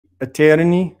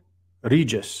Aeterni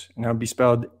Regis, and that would be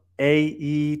spelled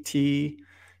Aeterni,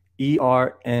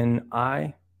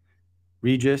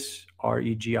 Regis,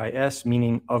 Regis,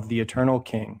 meaning of the eternal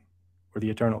king, or the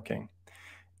eternal king.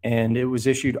 And it was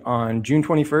issued on June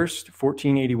 21st,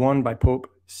 1481 by Pope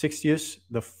Sixtus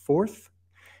IV.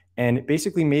 And it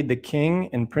basically made the king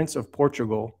and prince of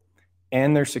Portugal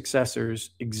and their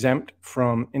successors exempt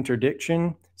from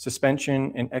interdiction,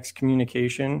 suspension, and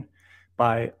excommunication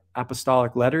by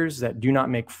apostolic letters that do not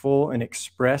make full and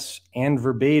express and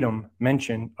verbatim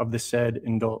mention of the said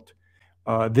indult.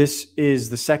 This is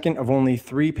the second of only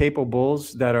 3 papal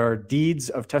bulls that are deeds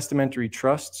of testamentary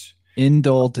trusts.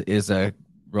 Indult is a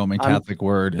Roman Catholic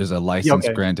word, is a license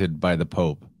granted by the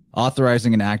Pope,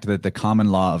 authorizing an act that the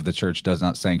common law of the church does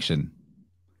not sanction,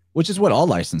 which is what all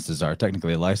licenses are.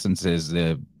 Technically, a license is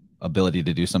the ability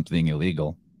to do something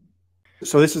illegal.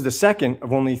 So this is the second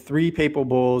of only 3 papal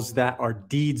bulls that are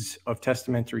deeds of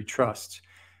testamentary trusts.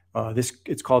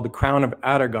 It's called the Crown of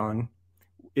Aragon.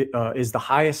 It is the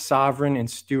highest sovereign and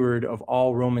steward of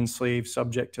all Roman slaves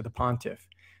subject to the pontiff.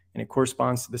 And it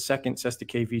corresponds to the second Sesta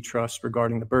trust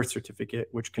regarding the birth certificate,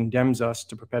 which condemns us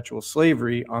to perpetual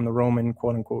slavery on the Roman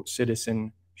quote-unquote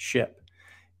citizenship.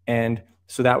 And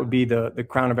so that would be the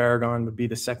Crown of Aragon would be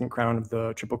the second crown of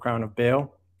the triple crown of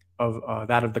Baal, of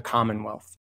that of the Commonwealth.